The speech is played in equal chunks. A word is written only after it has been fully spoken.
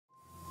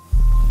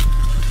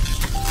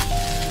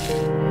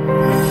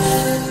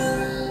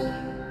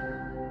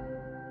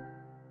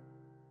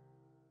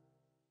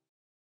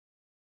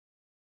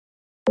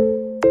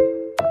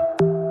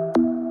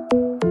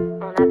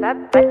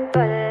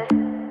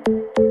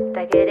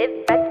Le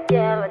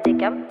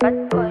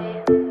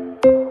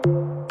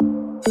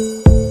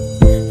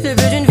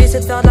but d'une vie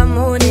c'est de faire de la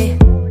monnaie.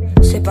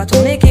 C'est pas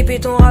ton équipe et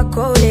ton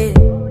racolé.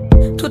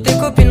 Toutes tes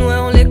copines ouais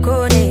on les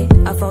connaît.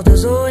 À force de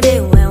zoner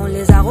ouais on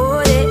les a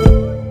rôlées.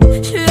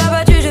 J'suis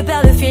abattu je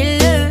perds le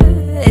fil.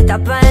 Et t'as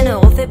pas un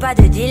euro fais pas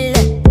de deal.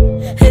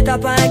 Et t'as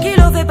pas un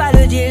kilo fais pas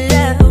le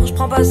dealer.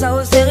 J'prends pas ça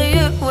au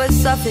sérieux ouais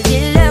ça fait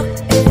dealer.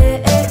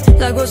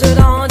 La gosse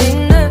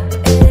dandine.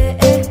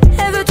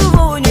 Elle veut tout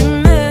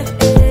volumineux.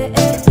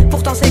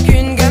 Pourtant c'est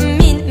qu'une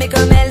gamine. Mais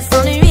comme elle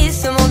s'ennuie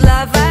ce monde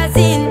la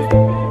fascine.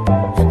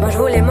 Moi je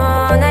voulais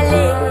m'en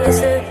aller. Et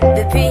ce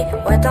depuis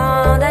ouais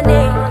tant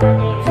d'années.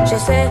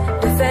 J'essaie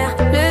de faire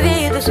le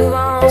vide,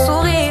 souvent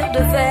sourire, de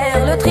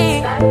faire le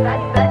tri.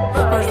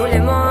 Moi je voulais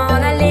m'en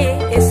aller,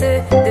 et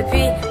ce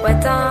depuis ouais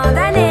tant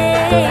d'années.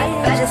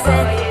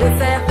 J'essaie de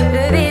faire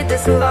le vide,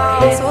 souvent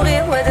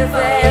sourire, ouais de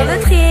faire le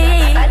tri.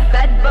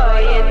 Bad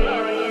boy,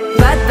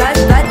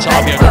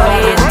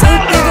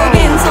 toutes les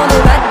copines sont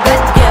des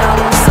bad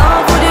girls. On s'en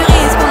fout du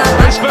risque, on a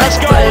pas bad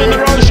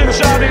boy.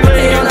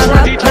 Et on a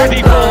pas bad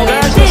boy.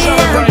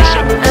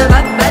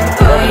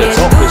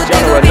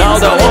 Cristiano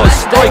Ronaldo, oh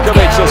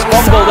Stojkovic has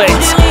fumbled it,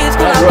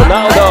 and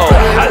Ronaldo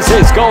has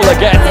his goal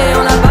again.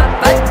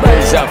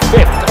 He's a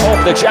fifth of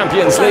the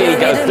Champions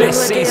League of this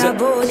season.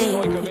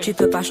 Tu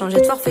peux pas changer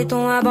de forfait,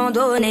 ton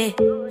abandonné.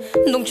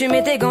 Donc tu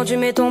mets tes gants, tu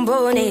mets ton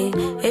bonnet.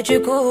 Et tu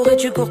cours,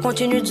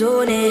 continue de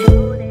zoner.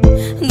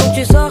 Donc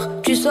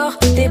tu sors,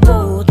 t'es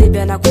beau, t'es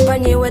bien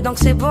accompagné, ouais donc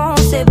c'est bon,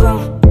 c'est bon.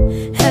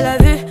 Elle a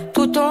vu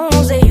tout ton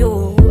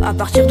zéyo. À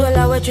partir de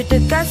là, ouais tu te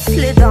casses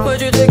les dents. Ouais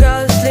tu te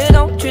casses les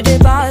dents, tu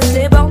dépasses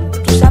les bancs.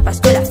 Tout ça parce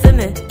que la femme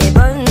est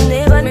bonne,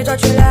 mais toi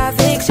tu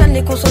l'affectionnes,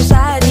 les consos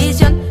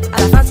s'additionnent.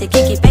 À la fin c'est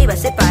qui paye, bah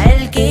c'est pas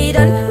elle qui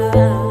donne.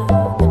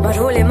 Moi je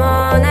voulais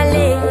m'en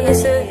aller, et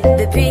ce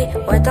depuis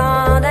ouais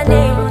tant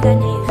d'années.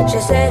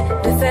 J'essaie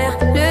de faire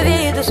le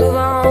vide,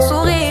 souvent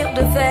sourire,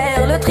 de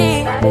faire le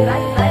tri.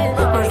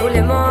 Moi je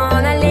voulais m'en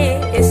aller,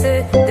 et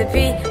ce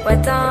depuis ouais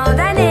tant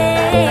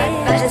d'années.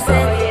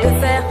 J'essaie de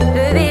faire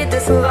le vide,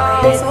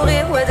 souvent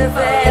sourire, ouais de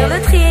faire le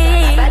tri.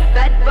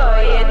 Bad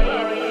boy,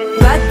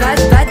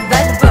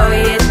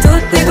 et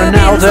toutes tes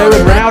Ronaldo,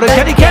 and Ronaldo,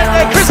 can he get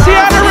there?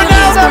 Cristiano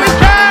Ronaldo, he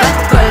can!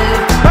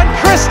 And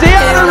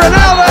Cristiano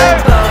Ronaldo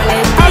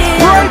has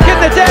broken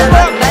the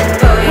deadlock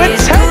with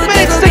 10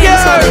 minutes to go!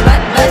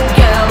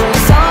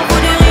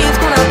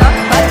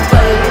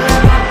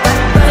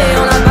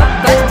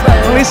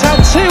 Well, he's had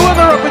two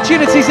other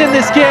opportunities in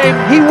this game.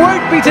 He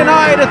won't be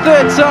denied a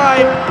third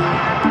time.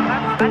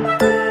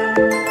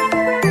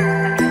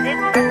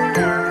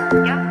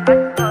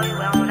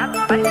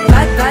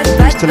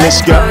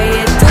 Talisca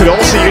could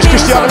also use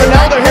Cristiano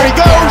Ronaldo. Here he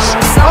goes.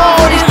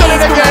 Oh, and he's done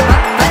it again.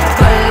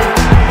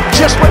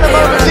 Just when the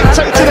moment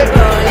dictated it,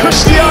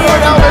 Cristiano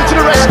Ronaldo to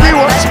the rescue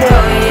once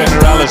more.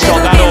 Generala's got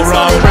that all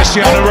wrong.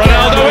 Cristiano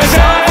Ronaldo is in.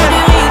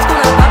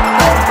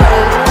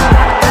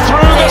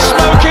 Through the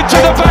smoke into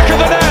the back of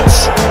the net.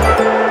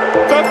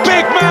 The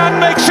big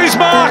man makes his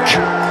mark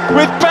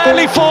with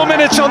barely 4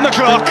 minutes on the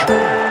clock.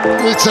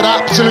 It's an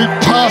absolute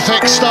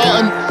perfect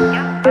start.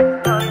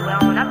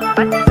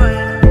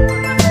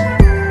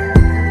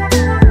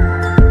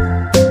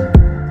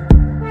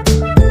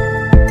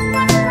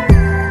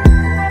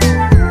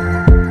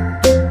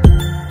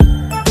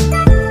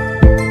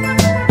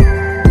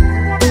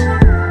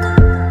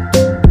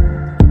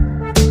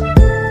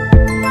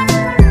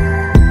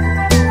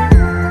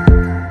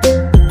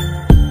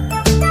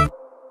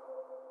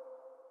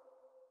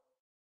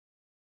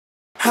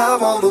 I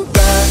won't look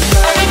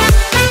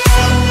back.